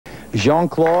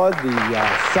Jean-Claude, the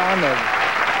son of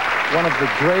one of the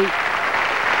great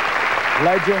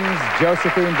legends,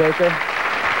 Josephine Baker.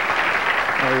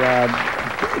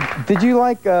 Did you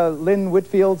like Lynn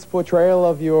Whitfield's portrayal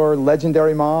of your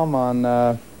legendary mom on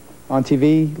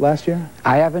TV last year?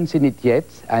 I haven't seen it yet.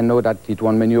 I know that it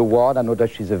won many awards. I know that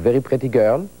she's a very pretty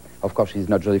girl. Of course, she's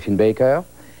not Josephine Baker.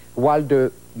 While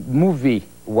the movie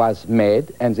was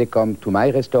made and they come to my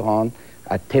restaurant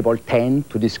at table 10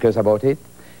 to discuss about it,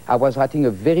 I was writing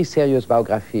a very serious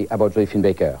biography about Josephine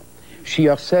Baker. She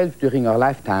herself, during her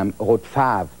lifetime, wrote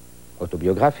 5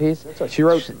 autobiographies. That's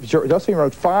right. Josephine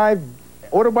wrote 5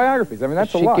 autobiographies. I mean,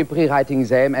 that's a lot. She kept rewriting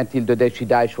them until the day she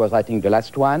died. She was writing the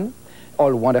last one.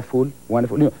 All wonderful,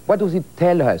 wonderful. You know, what does it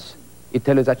tell us? It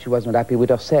tells us that she was not happy with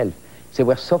herself. They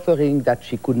were suffering that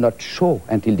she could not show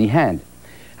until the end.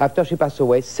 After she passed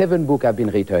away, 7 books have been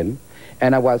written,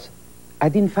 and I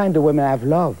didn't find the women I've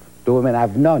loved, the women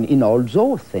I've known in all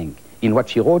those things. In what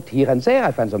she wrote here and there,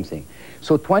 I found something.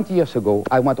 So 20 years ago,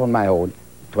 I went on my own,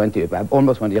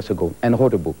 almost 20 years ago, and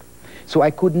wrote a book. So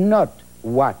I could not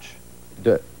watch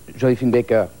the Josephine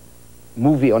Baker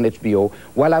movie on HBO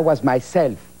while I was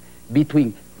myself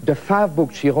between the 5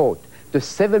 books she wrote, the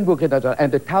 7 books written,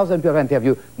 and the 1,000 people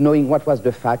interview, knowing what was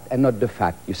the fact and not the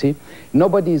fact, you see?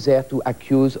 Nobody is there to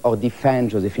accuse or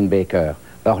defend Josephine Baker.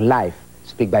 Her life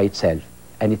speaks by itself,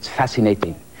 and it's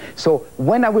fascinating. So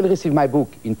when I will receive my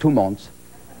book in 2 months,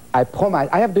 I promise,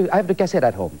 I have the cassette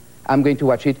at home. I'm going to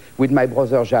watch it with my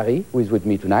brother Jari, who is with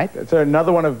me tonight. It's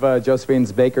another one of Josephine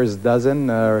Baker's dozen,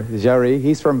 Jari.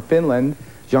 He's from Finland.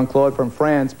 Jean-Claude from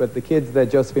France, but the kids that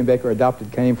Josephine Baker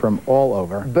adopted came from all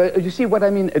over. But you see what I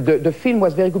mean? The film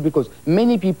was very good because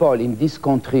many people in this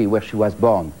country where she was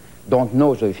born don't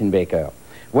know Josephine Baker.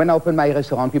 When I opened my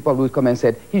restaurant, people would come and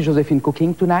said, "Is Josephine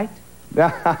cooking tonight?"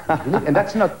 And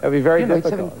that's not... That would be very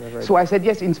difficult. So I said,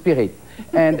 yes, in spirit.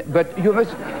 But you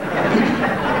must...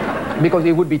 because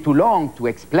it would be too long to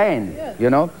explain, you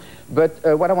know? But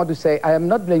what I want to say, I am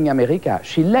not blaming America.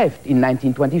 She left in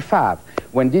 1925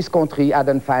 when this country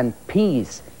hadn't found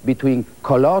peace between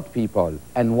colored people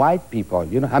and white people.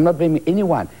 You know, I'm not blaming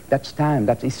anyone. That's time,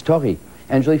 that's history.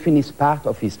 And Josephine is part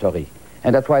of history.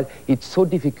 And that's why it's so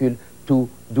difficult to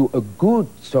do a good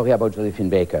story about Josephine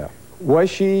Baker. Was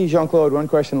she, Jean-Claude, one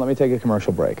question, let me take a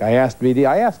commercial break. I asked BD,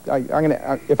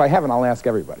 if I haven't, I'll ask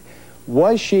everybody.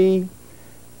 Was she,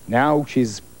 now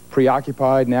she's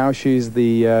preoccupied, now she's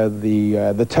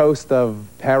the toast of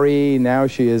Paris, now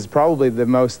she is probably the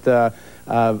most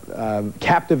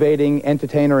captivating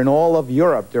entertainer in all of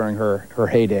Europe during her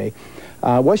heyday.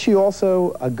 Was she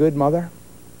also a good mother?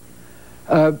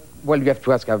 Well, you have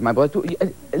to ask my brother too.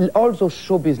 All those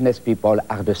show business people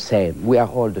are the same. We are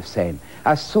all the same.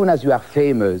 As soon as you are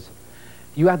famous,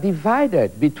 you are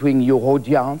divided between your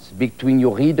audience, between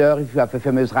your reader, if you have a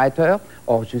famous writer,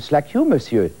 or just like you,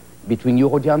 monsieur, between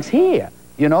your audience here,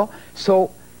 you know?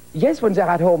 So, yes, when they're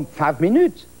at home 5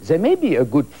 minutes, they may be a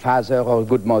good father or a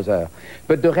good mother.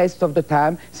 But the rest of the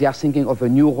time, they are thinking of a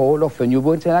new role, of a new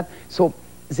book, and that. So,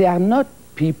 they are not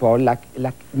people like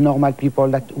normal people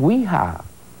that we are.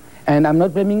 And I'm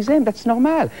not blaming them, that's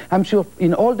normal. I'm sure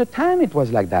in all the time it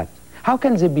was like that. How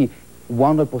can they be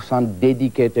 100%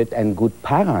 dedicated and good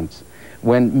parents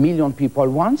when million people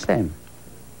want them?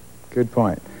 Good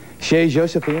point. Chez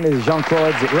Josephine is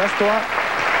Jean-Claude's restaurant.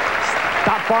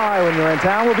 Stop by when you're in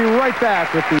town. We'll be right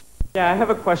back with the... Yeah, I have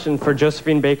a question for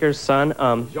Josephine Baker's son.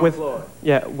 Jean-Claude.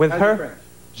 With her...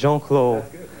 Jean-Claude.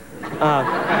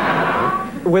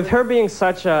 With her being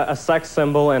such a sex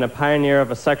symbol and a pioneer of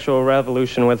a sexual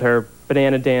revolution with her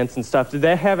banana dance and stuff, did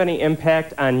that have any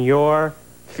impact on your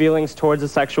feelings towards a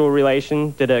sexual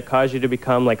relation? Did it cause you to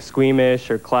become like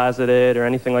squeamish or closeted or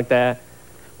anything like that?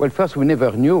 Well, first, we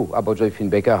never knew about Josephine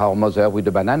Baker, our mother with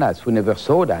the bananas. We never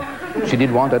saw that. She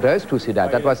didn't want us to see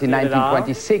that. That was in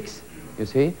 1926, you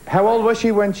see. How old was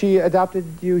she when she adopted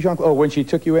you, Jean-Claude? Oh, when she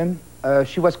took you in?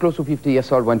 She was close to 50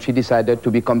 years old when she decided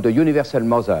to become the universal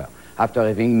mother after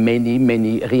having many,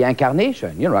 many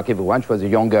reincarnations. You know, like everyone, she was a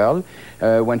young girl.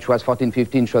 When she was 14,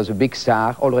 15, she was a big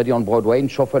star, already on Broadway, in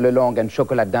Shuffle Along and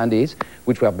Chocolate Dandies,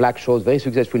 which were black shows, very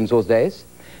successful in those days.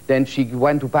 Then she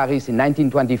went to Paris in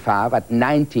 1925. At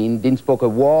 19, didn't speak a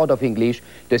word of English,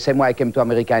 the same way I came to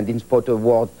America and didn't speak a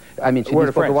word, I mean, she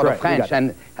didn't speak a word of French,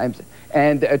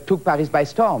 and took Paris by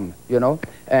storm, you know.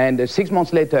 And 6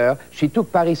 months later, she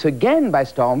took Paris again by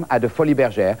storm at the Folies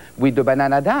Bergère with the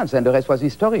banana dance, and the rest was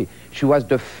history. She was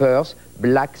the first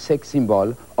black sex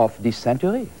symbol of this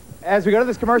century. As we go to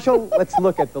this commercial, let's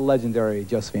look at the legendary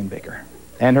Josephine Baker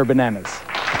and her bananas.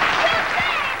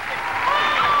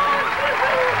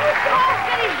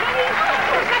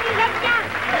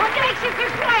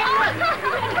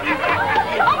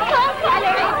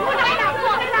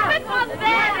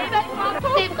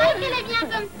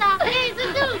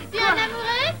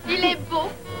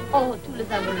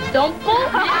 Don't pull.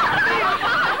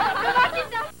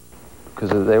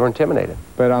 Because they were intimidated.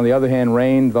 But on the other hand,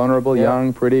 Rain, vulnerable,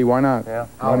 young, pretty, why not? Yeah.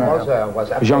 Our mother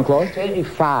was Jean-Claude?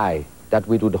 terrified that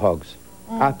we do drugs.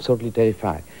 Absolutely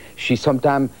terrified. She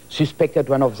sometimes suspected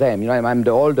one of them. You know, I'm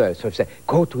the older, so she said,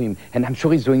 go to him, and I'm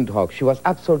sure he's doing drugs. She was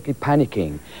absolutely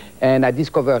panicking. And I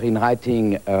discovered in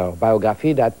writing her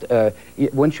biography that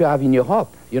once you have in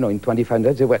Europe, you know, in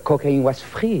 2500, they were, cocaine was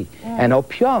free, and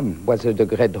opium was the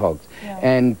great drugs. Yeah.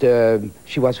 And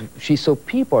she saw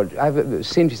people. I've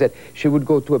seen, she said, she would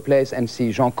go to a place and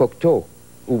see Jean Cocteau,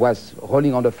 who was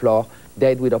rolling on the floor,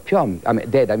 dead with opium. I mean,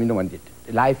 dead, I mean, no one did.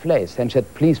 Lifeless, and said,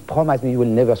 please promise me you will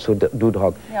never do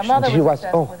drugs. Yeah, Mother was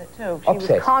obsessed with it too. She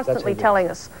was constantly telling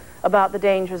us about the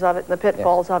dangers of it and the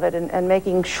pitfalls of it, and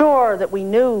making sure that we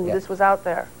knew this was out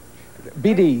there.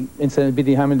 BD, instead of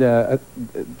BD Hamid,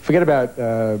 forget about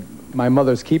My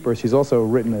Mother's Keeper. She's also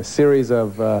written a series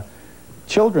of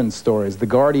children's stories, the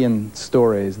Guardian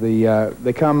stories.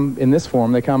 They come in this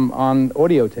form, they come on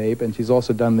audio tape, and she's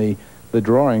also done the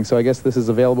drawing, so I guess this is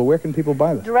available. Where can people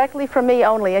buy this? Directly from me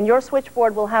only, and your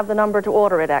switchboard will have the number to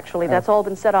order it, actually. That's all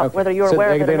been set up, whether you're aware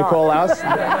of it or not. They're going to call us?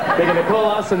 They're going to call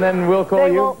us, and then we'll call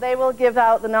you? They will give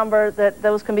out the number that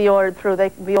those can be ordered through. They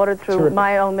can be ordered through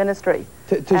my own ministry.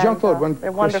 To Jean-Claude, one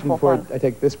question before I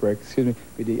take this break. Excuse me,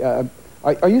 BD.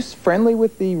 Are you friendly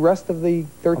with the rest of the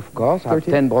 13? Of course, I have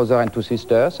 10 brothers and 2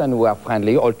 sisters, and we are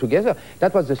friendly all together.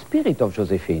 That was the spirit of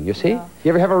Josephine, you see? Yeah. You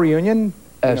ever have a reunion?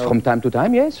 From time to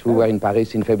time, yes. We were in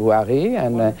Paris in February,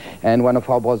 and one of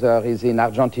our brothers is in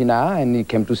Argentina, and he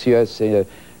came to see us a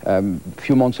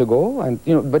few months ago. And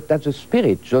you know, but that's the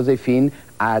spirit. Josephine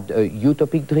had a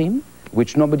utopic dream,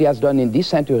 which nobody has done in this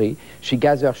century. She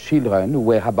gathered children who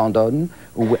were abandoned,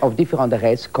 of different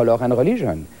race, color, and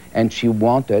religion. And she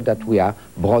wanted that we are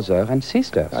brother and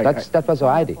sisters. That was her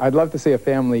idea. I'd love to see a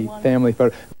family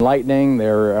photo. Enlightening,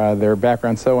 their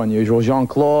background so unusual.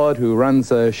 Jean-Claude, who runs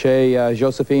Chez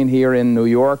Josephine here in New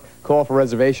York. Call for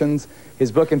reservations.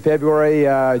 His book in February,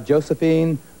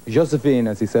 Josephine,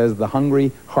 as he says, The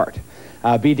Hungry Heart.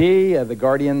 BD, The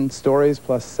Guardian stories,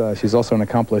 plus she's also an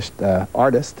accomplished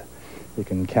artist. You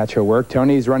can catch her work.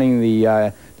 Tony's running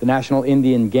the National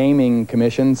Indian Gaming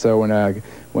Commission, so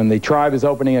when the tribe is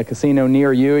opening a casino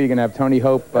near you, you're going to have Tony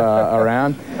Hope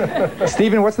around.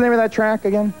 Stephen, what's the name of that track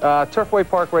again? Turfway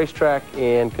Park Racetrack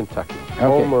in Kentucky,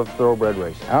 home of thoroughbred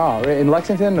racing. Oh, in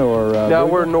Lexington or? No,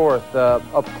 we're north,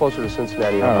 up closer to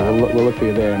Cincinnati. Oh, we'll look for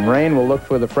you there. And Rain, we'll look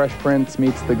for the Fresh Prince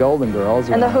meets the Golden Girls.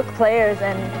 And the Hook Players,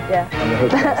 and yeah. And the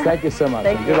Hook Players. Thank you so much.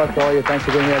 Good luck to all you. Thanks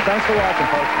for being here. Thanks for watching,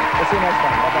 folks. We'll see you next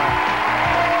time. Bye-bye.